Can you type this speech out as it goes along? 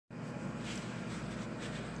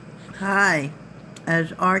Hi,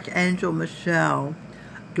 as Archangel Michelle,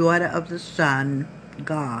 daughter of the Sun,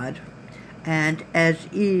 God, and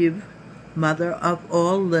as Eve, mother of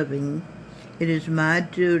all living, it is my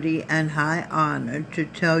duty and high honor to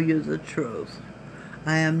tell you the truth.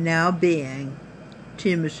 I am now being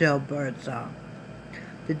T. Michelle Birdsall.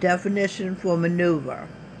 The definition for maneuver: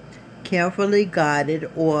 carefully guided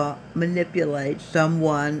or manipulate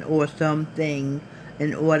someone or something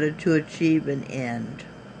in order to achieve an end.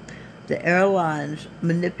 The airlines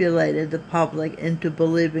manipulated the public into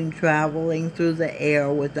believing traveling through the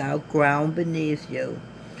air without ground beneath you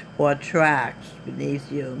or tracks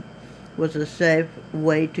beneath you was a safe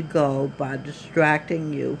way to go by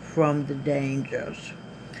distracting you from the dangers.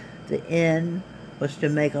 The end was to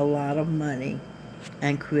make a lot of money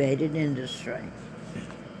and create an industry.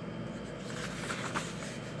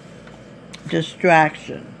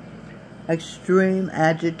 Distraction: extreme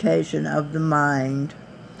agitation of the mind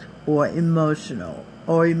or emotions.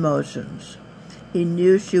 He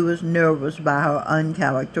knew she was nervous by her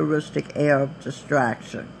uncharacteristic air of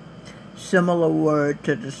distraction. Similar word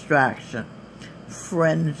to distraction: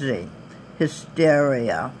 frenzy,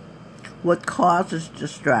 hysteria. What causes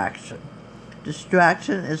distraction?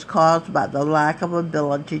 Distraction is caused by the lack of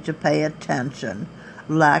ability to pay attention,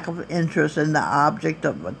 lack of interest in the object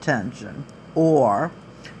of attention, or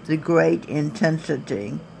the great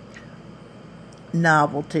intensity,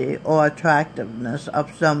 novelty, or attractiveness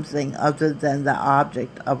of something other than the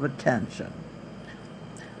object of attention.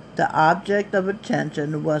 The object of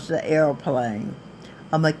attention was the airplane,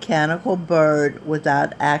 a mechanical bird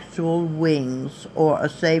without actual wings or a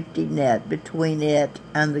safety net between it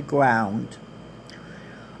and the ground.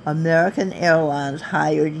 American Airlines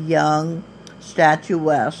hired young,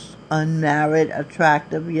 statuesque, unmarried,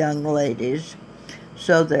 attractive young ladies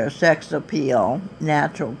so their sex appeal,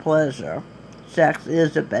 natural pleasure — sex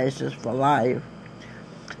is the basis for life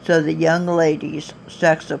 — so the young ladies'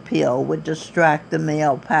 sex appeal would distract the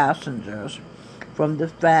male passengers from the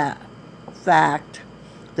fact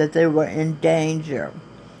that they were in danger,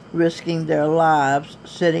 risking their lives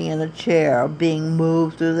sitting in a chair being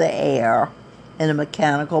moved through the air in a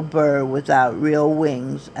mechanical bird without real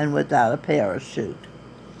wings and without a parachute.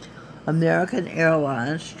 American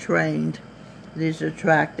Airlines trained these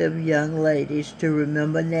attractive young ladies to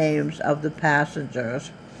remember names of the passengers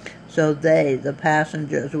so they, the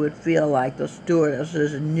passengers, would feel like the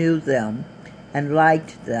stewardesses knew them and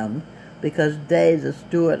liked them because they, the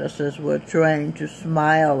stewardesses, were trained to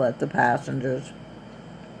smile at the passengers,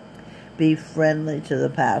 be friendly to the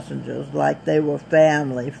passengers like they were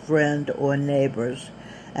family, friend, or neighbors,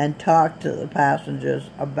 and talk to the passengers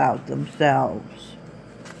about themselves.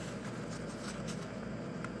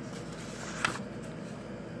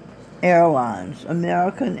 Airlines.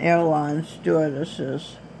 American Airlines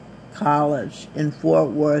Stewardesses College in Fort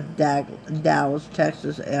Worth, Dallas,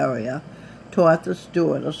 Texas area taught the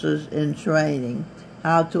stewardesses in training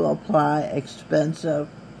how to apply expensive,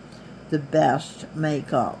 the best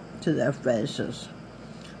makeup to their faces.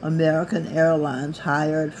 American Airlines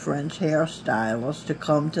hired French hairstylists to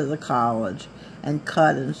come to the college and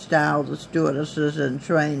cut and style the stewardesses in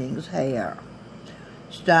training's hair.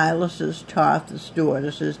 Stylists taught the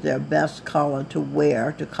stewardesses their best color to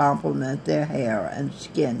wear to complement their hair and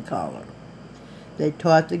skin color. They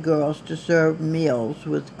taught the girls to serve meals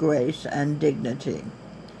with grace and dignity.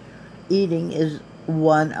 Eating is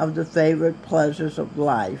one of the favorite pleasures of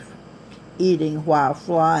life. Eating while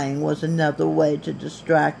flying was another way to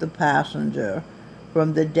distract the passenger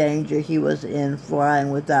from the danger he was in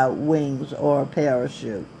flying without wings or a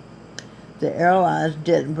parachute. The airlines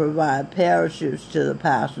didn't provide parachutes to the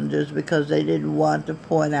passengers because they didn't want to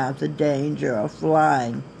point out the danger of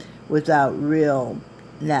flying without real,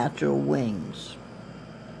 natural wings.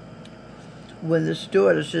 When the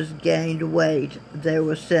stewardesses gained weight, they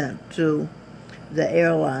were sent to the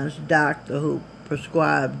airline's doctor who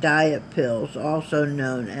prescribed diet pills, also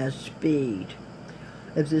known as speed.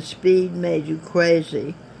 If the speed made you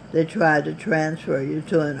crazy, they tried to transfer you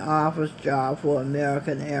to an office job for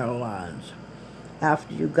American Airlines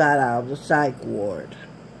after you got out of the psych ward.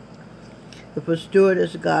 If a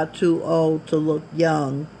stewardess got too old to look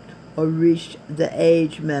young or reached the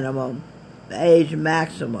age maximum,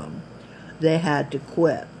 they had to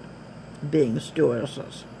quit being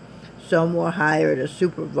stewardesses. Some were hired as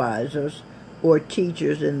supervisors or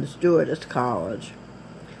teachers in the Stewardess College,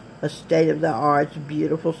 a state-of-the-art,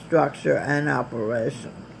 beautiful structure and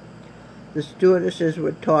operation. The stewardesses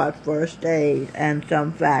were taught first aid and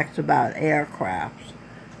some facts about aircrafts.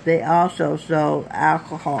 They also sold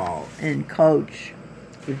alcohol in coach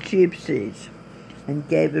for cheap seats and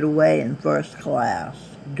gave it away in first class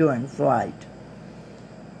during flight.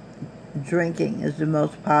 Drinking is the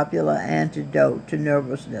most popular antidote to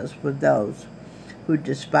nervousness for those who,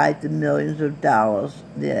 despite the millions of dollars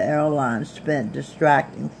the airlines spent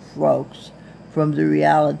distracting folks from the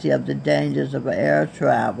reality of the dangers of air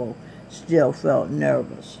travel, still felt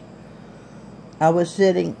nervous. I was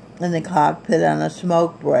sitting in the cockpit on a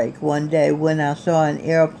smoke break one day when I saw an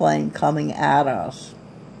airplane coming at us.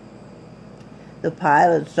 The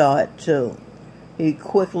pilot saw it too. He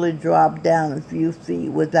quickly dropped down a few feet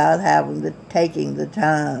without taking the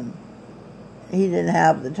time. He didn't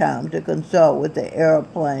have the time to consult with the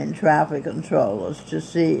airplane traffic controllers to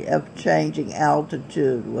see if changing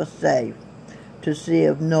altitude was safe, to see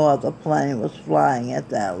if no other plane was flying at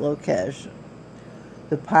that location.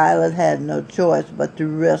 The pilot had no choice but to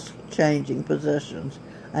risk changing positions,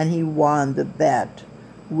 and he won the bet.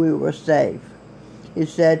 We were safe. He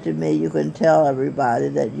said to me, "You can tell everybody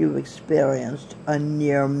that you've experienced a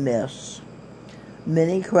near miss."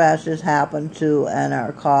 Many crashes happen to and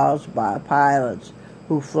are caused by pilots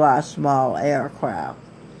who fly small aircraft.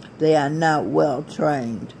 They are not well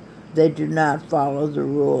trained. They do not follow the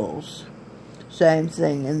rules. Same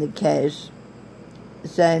thing is the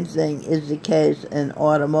case in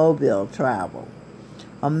automobile travel.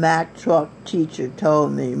 A Mack truck teacher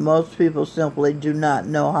told me most people simply do not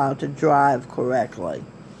know how to drive correctly.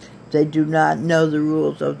 They do not know the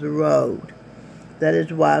rules of the road. That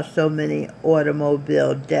is why so many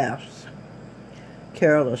automobile deaths.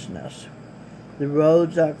 Carelessness. The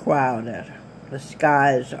roads are crowded. The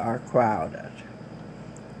skies are crowded.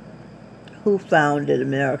 Who founded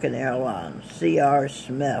American Airlines? C.R.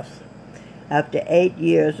 Smith. After 8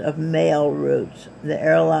 years of mail routes, the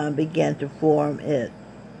airline began to form it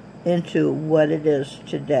into what it is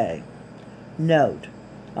today. Note,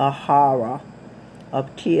 a horror of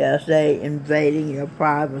TSA invading your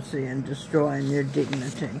privacy and destroying your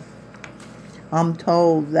dignity. I'm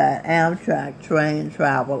told that Amtrak train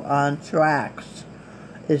travel on tracks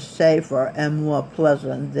is safer and more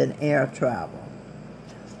pleasant than air travel.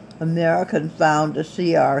 American founder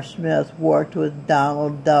C.R. Smith worked with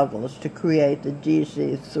Donald Douglas to create the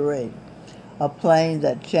DC-3, a plane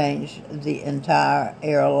that changed the entire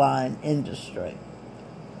airline industry.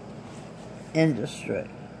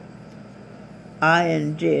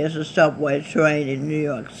 ING is a subway train in New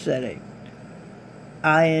York City.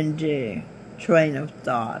 ING, train of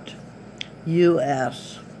thought.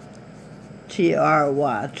 US,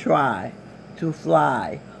 TRY, try, to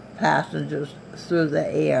fly passengers through the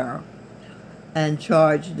air and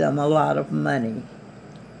charge them a lot of money.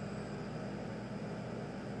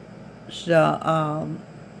 So,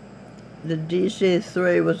 the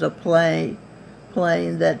DC-3 was a plane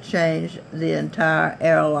that changed the entire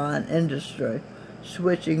airline industry,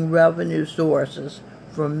 switching revenue sources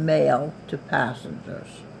from mail to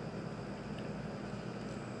passengers.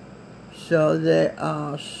 So the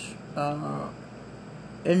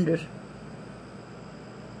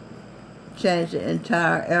changed the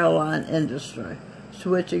entire airline industry,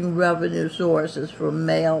 switching revenue sources from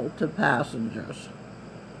mail to passengers.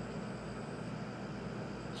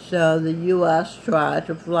 So the U.S. tried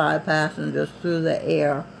to fly passengers through the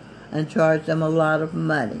air and charge them a lot of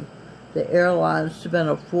money. The airlines spent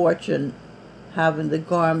a fortune having the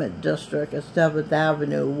garment district at 7th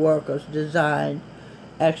Avenue workers design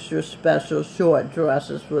extra special short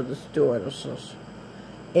dresses for the stewardesses.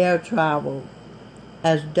 Air travel,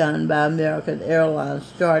 as done by American Airlines,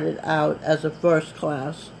 started out as a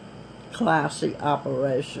first-class, classy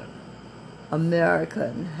operation.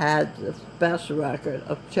 American had the best record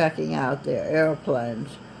of checking out their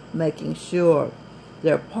airplanes, making sure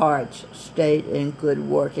their parts stayed in good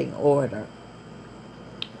working order.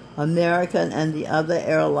 American and the other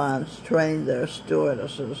airlines trained their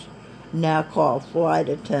stewardesses, now called flight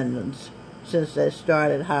attendants, since they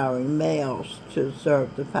started hiring males to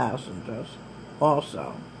serve the passengers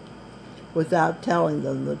also, without telling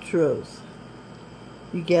them the truth.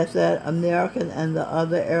 You get that? American and the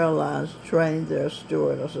other airlines trained their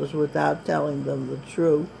stewardesses without telling them the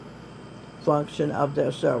true function of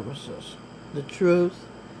their services. The truth,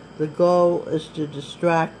 the goal is to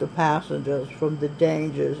distract the passengers from the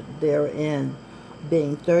dangers they're in,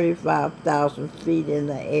 being 35,000 feet in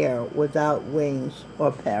the air without wings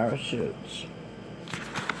or parachutes.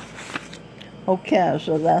 Okay,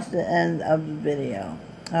 so that's the end of the video.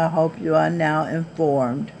 I hope you are now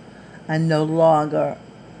informed and no longer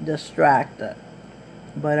distracted,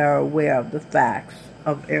 but are aware of the facts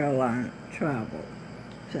of airline travel.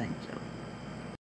 Thank you.